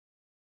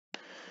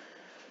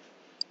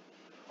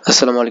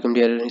Assalamu alaikum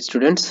dear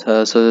students.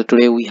 So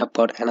today we have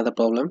got another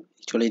problem.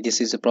 Actually this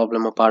is a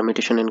problem of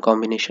permutation and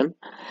combination,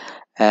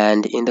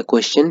 and in the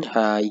question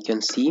you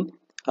can see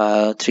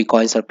three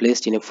coins are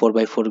placed in a 4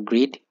 by 4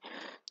 grid.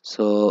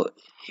 So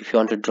if you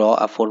want to draw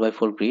a 4 by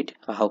 4 grid,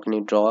 how can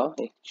you draw?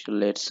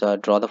 Actually, let's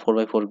draw the 4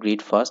 by 4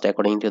 grid first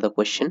according to the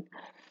question.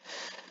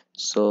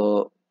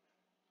 So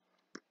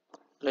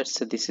let's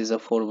say this is a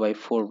 4 by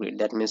 4 grid.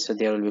 That means that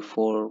there will be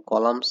 4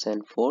 columns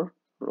and 4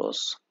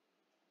 rows.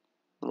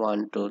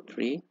 1 2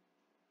 3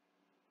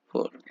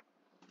 4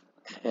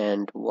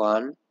 and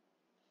 1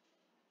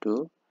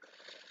 2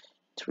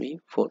 3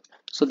 4.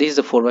 So this is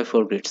a 4 by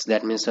 4 grids.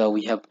 That means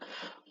we have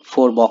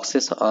 4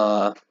 boxes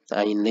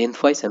in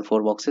lengthwise and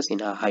 4 boxes in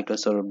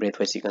heightwise or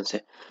breadthwise, you can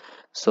say.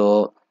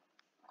 So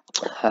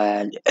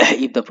and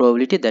if the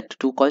probability that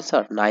two coins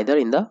are neither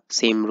in the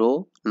same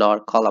row nor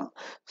column.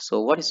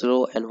 So what is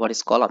row and what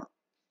is column?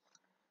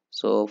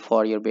 So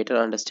for your better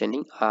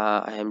understanding,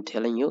 I am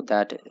telling you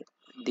that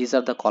these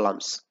are the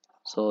columns.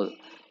 So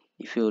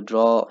if you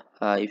draw,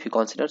 if you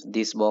consider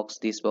this box,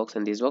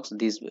 and this box,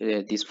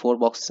 these 4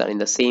 boxes are in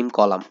the same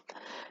column,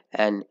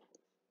 and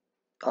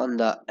on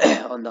the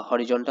on the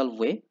horizontal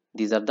way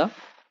these are the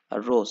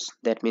rows.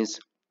 That means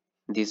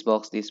this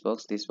box, this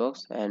box, this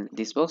box, and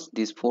this box,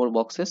 these 4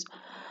 boxes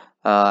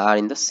are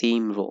in the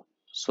same row.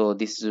 So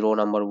this is row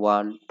number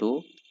 1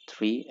 2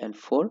 3 and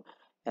 4,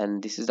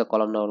 and this is the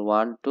column number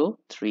 1 2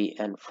 3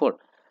 and 4.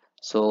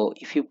 So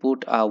if you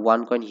put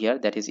one coin here,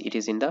 that is it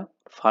is in the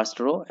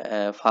first row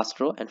and first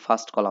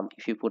column.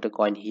 If you put a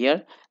coin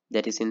here,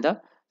 that is in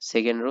the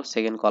second row,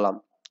 second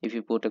column. If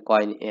you put a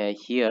coin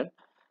here,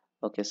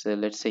 okay, so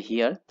let's say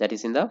here, that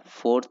is in the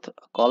fourth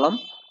column,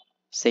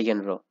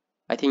 second row.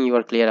 I think you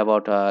are clear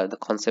about the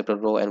concept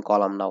of row and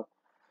column now.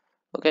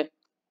 Okay,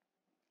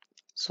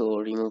 so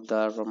remove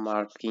the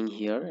marking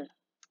here.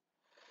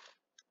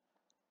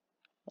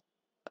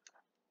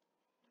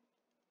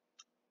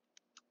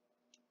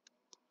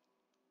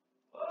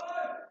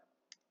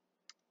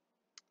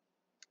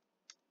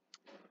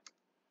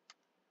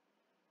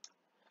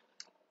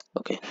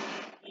 Okay,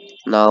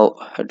 now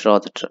draw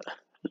that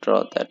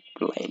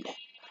line.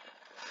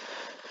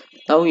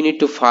 Now you need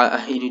to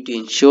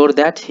ensure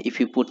that if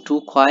you put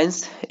two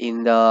coins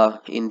in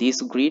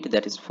this grid,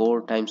 that is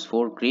 4 times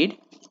 4 grid,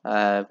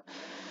 uh,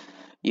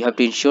 you have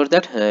to ensure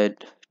that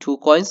two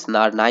coins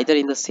are neither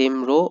in the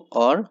same row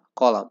or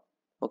column.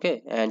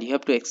 Okay, and you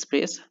have to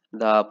express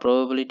the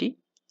probability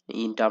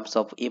in terms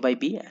of a by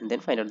b, and then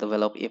find out the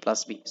value of a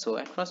plus b. So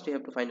at first you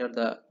have to find out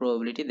the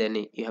probability, then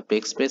you have to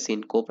express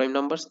in co-prime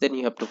numbers, then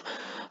you have to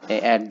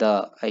add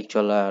the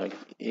actual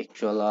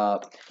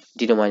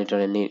denominator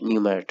and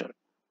numerator.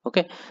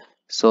 Okay,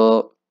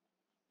 so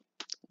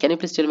can you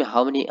please tell me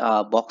how many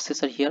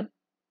boxes are here?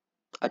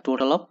 A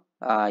total of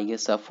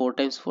yes, 4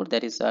 times 4,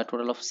 that is a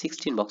total of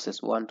 16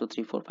 boxes. 1 2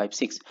 3 4 5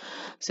 6.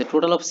 So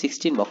total of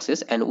 16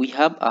 boxes, and we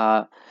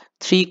have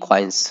 3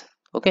 coins.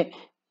 Okay,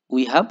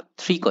 we have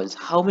 3 coins.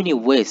 How many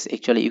ways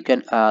actually you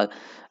can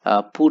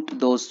put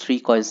those 3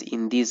 coins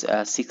in these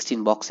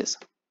 16 boxes?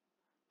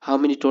 How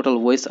many total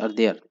ways are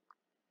there?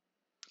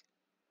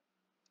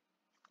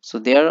 So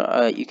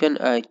there you can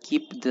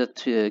keep the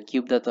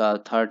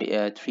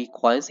third 3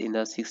 coins in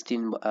the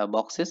 16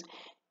 boxes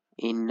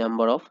in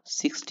number of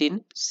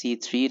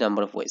 16c3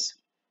 number of ways.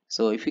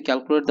 So if you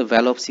calculate the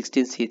value of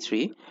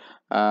 16c3,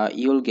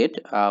 you will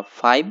get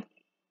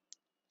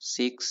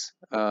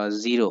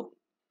 560.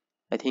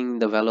 I think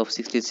the value of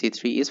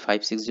 16c3 is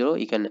 560.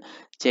 You can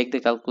check the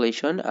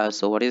calculation.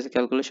 So what is the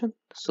calculation?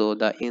 So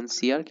the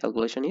NCR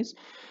calculation is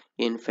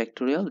n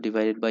factorial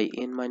divided by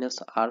n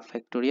minus r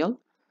factorial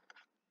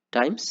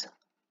times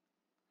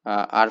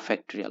r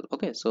factorial.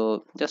 Okay,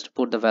 so just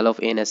put the value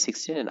of n as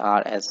 16 and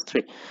r as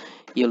 3.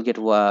 You'll get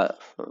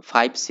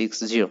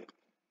 560.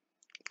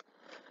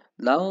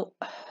 Now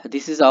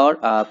this is our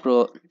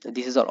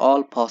this is our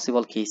all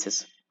possible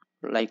cases,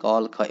 like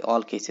all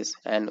cases,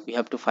 and we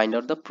have to find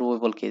out the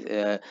probable case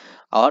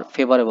or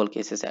favorable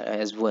cases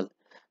as well.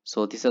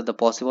 So these are the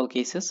possible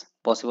cases.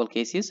 Possible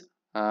cases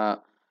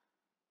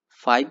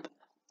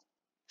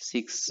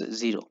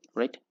 560,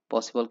 right?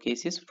 Possible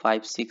cases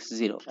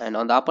 560, and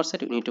on the upper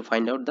side we need to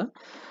find out the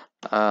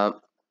uh,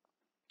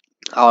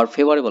 our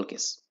favorable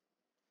case.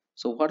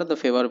 So what are the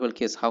favorable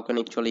case? How can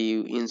actually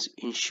you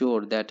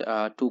ensure that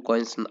two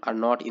coins are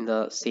not in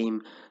the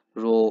same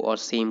row or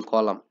same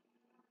column?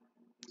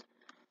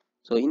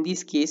 So in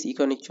this case you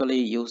can actually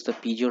use the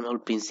pigeonhole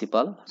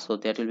principle, so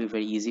that will be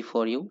very easy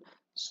for you.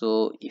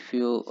 So if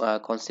you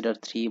consider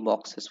 3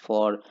 boxes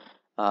for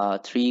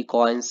 3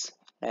 coins,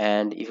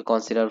 and if you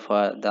consider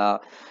for the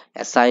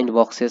assigned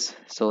boxes,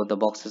 so the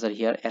boxes are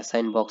here,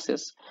 assigned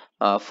boxes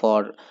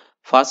for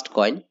first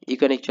coin, you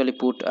can actually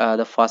put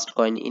the first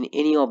coin in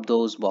any of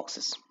those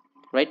boxes,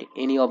 right?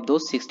 Any of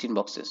those 16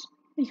 boxes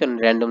you can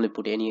randomly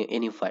put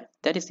any file.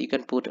 That is, you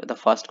can put the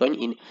first coin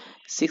in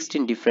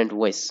 16 different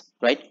ways,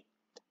 right?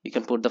 You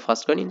can put the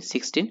first coin in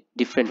 16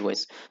 different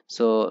ways.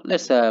 So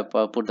let's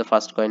put the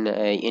first coin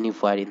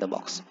anywhere in the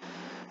box.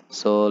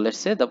 So let's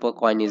say the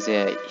coin is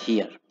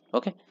here.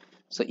 Okay,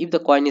 So if the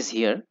coin is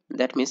here,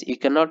 that means you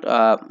cannot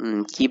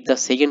keep the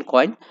second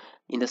coin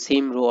in the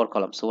same row or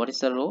column. So what is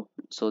the row?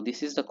 So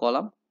this is the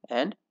column,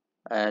 and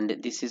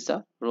this is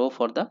the row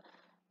for the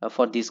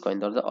for this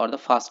coin, or the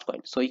first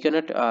coin. So you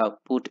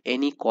cannot put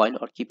any coin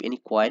or keep any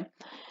coin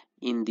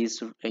in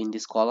this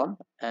column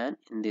and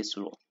in this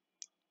row.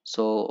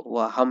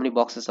 So how many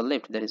boxes are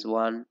left? There is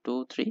 1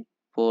 2 3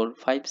 4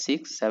 5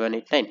 6 7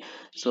 8 9.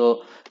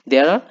 So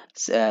there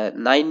are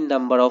 9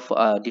 number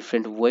of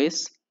different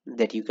ways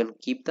that you can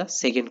keep the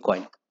second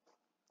coin.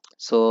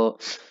 So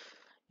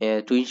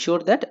to ensure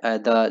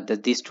that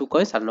these two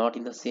coins are not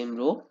in the same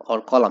row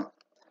or column.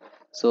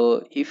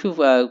 So if you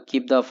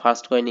keep the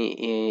first coin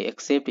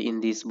except in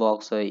this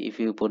box, if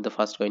you put the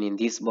first coin in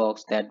this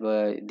box,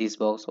 this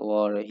box,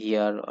 or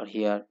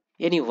here,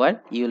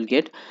 anywhere, you will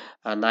get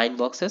 9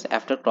 boxes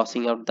after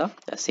crossing out the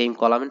same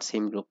column and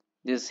same group.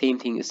 This same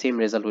thing, same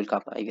result will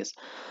come, I guess.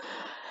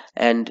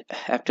 And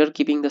after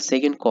keeping the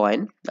second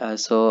coin,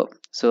 so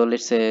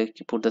let's say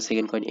put the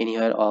second coin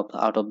anywhere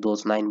out of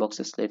those 9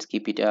 boxes. Let's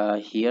keep it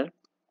here.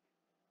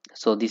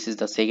 So this is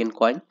the second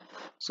coin.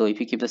 So if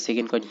you keep the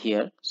second coin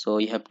here, so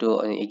you have to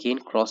again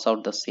cross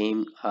out the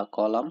same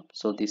column.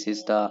 So this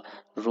is the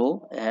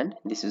row and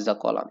this is the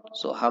column.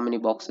 So how many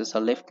boxes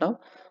are left now?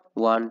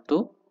 1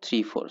 2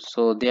 3 4.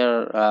 So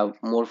there are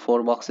more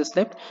 4 boxes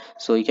left.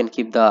 So you can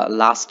keep the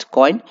last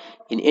coin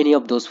in any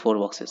of those 4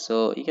 boxes.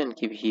 So you can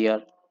keep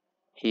here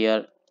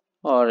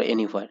or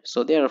anywhere.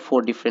 So there are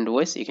 4 different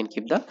ways you can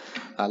keep the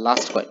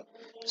last coin.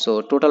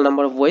 So total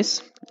number of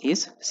ways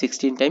is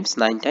 16 times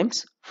 9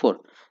 times 4.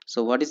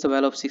 So what is the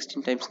value of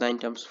 16 times 9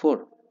 times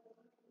 4?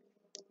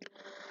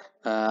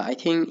 I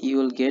think you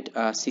will get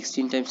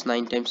 16 times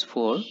 9 times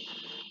 4.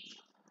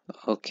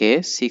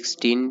 Okay,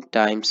 16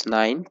 times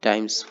 9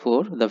 times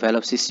 4. The value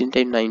of 16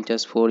 times 9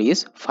 times 4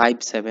 is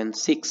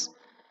 576.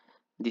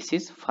 This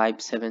is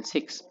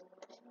 576.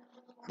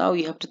 Now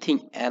you have to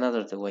think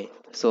another way.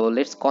 So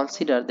let's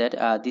consider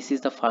that this is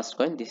the first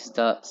coin, this is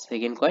the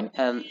second coin,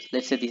 and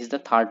let's say this is the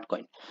third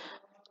coin.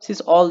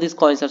 Since all these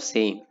coins are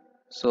same,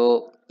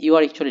 so you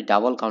are actually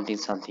double counting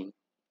something.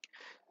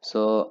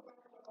 So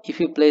if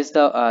you place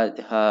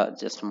the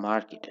just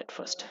mark it at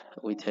first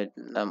with a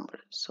number,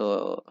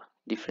 so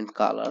different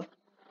color.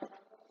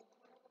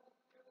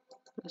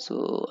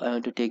 So I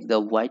want to take the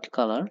white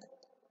color.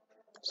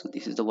 So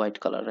this is the white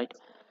color, right?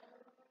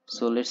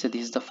 So let's say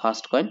this is the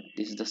first coin,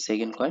 this is the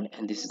second coin,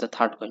 and this is the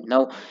third coin.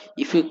 Now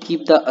if you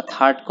keep the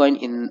third coin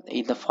in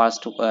the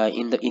first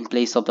in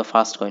place of the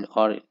first coin,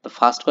 or the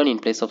first coin in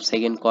place of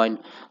second coin,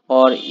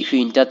 or if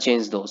you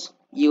interchange those,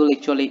 you will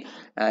actually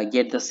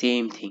get the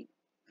same thing,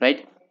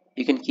 right?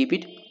 You can keep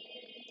it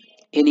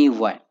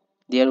anywhere,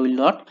 there will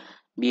not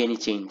be any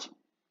change.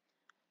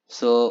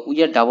 So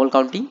we are double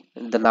counting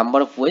the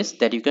number of ways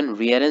that you can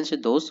rearrange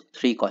those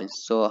 3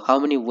 coins. So how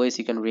many ways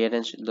you can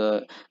rearrange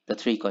the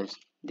 3 coins?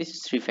 This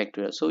is 3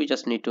 factorial. So we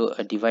just need to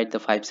divide the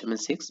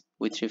 576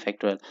 with 3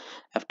 factorial.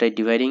 After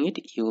dividing it,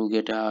 you will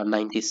get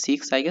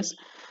 96, I guess.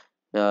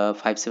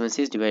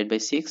 576 divided by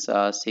 6,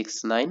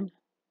 6 9,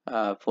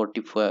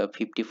 44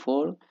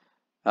 54,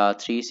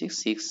 3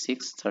 6 6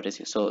 6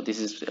 36. So this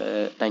is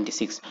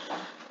 96.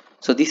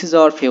 So this is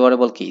our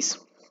favorable case,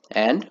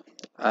 and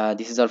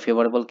this is our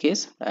favorable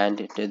case,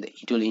 and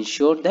it will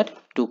ensure that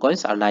 2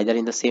 coins are neither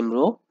in the same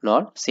row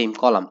nor same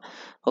column.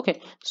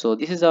 Okay, so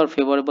this is our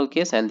favorable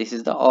case, and this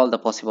is the all the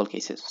possible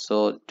cases.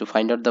 So to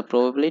find out the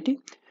probability,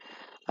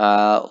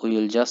 we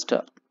will just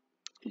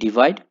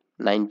divide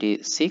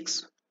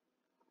 96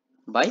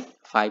 by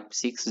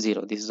 560.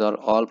 This is our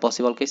all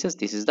possible cases,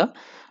 this is the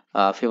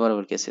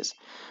favorable cases.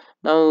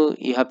 Now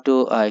you have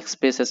to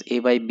express as a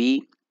by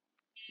b.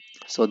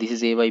 So this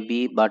is a by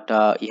b, but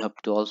you have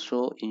to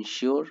also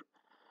ensure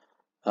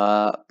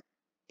uh,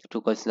 2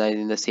 coins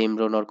in the same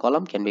row or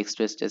column can be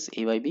expressed as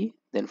a by b.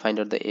 Then find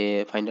out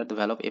the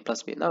value of a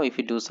plus b. Now if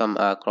you do some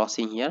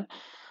crossing here,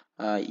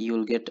 you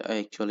will get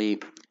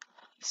actually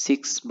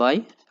 6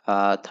 by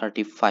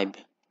 35.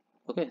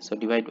 Okay, so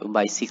divide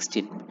by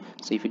 16.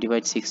 So if you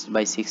divide 6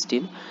 by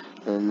 16,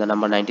 then the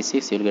number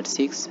 96, you will get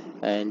 6,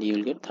 and you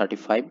will get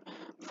 35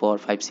 for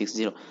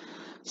 560.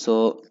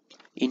 So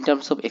in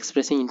terms of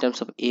expressing in terms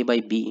of a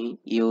by b,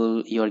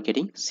 you are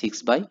getting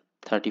 6 by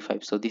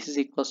 35. So this is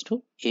equals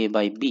to a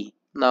by b.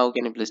 Now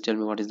can you please tell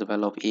me what is the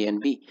value of a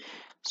and b?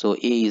 So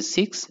a is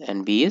 6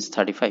 and b is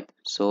 35.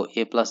 So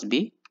a plus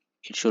b,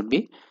 it should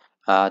be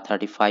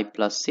 35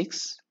 plus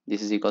 6.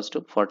 This is equals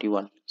to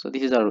 41. So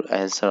this is our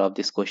answer of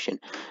this question.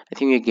 I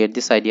think you get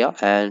this idea,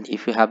 and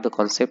if you have the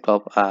concept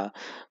of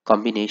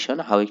combination,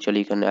 how actually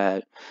you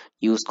can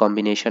use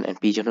combination and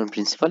pigeonhole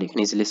principle, you can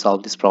easily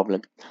solve this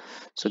problem.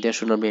 So there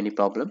should not be any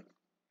problem.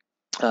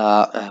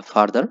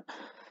 Further,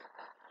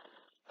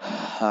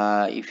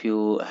 if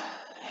you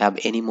have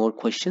any more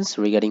questions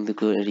regarding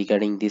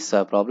this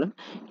problem,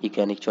 you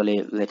can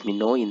actually let me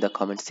know in the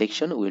comment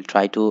section. We'll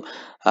try to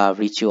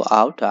reach you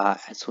out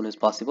as soon as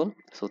possible.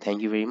 So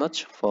thank you very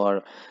much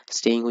for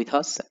staying with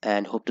us,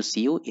 and hope to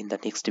see you in the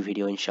next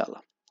video,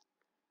 inshallah.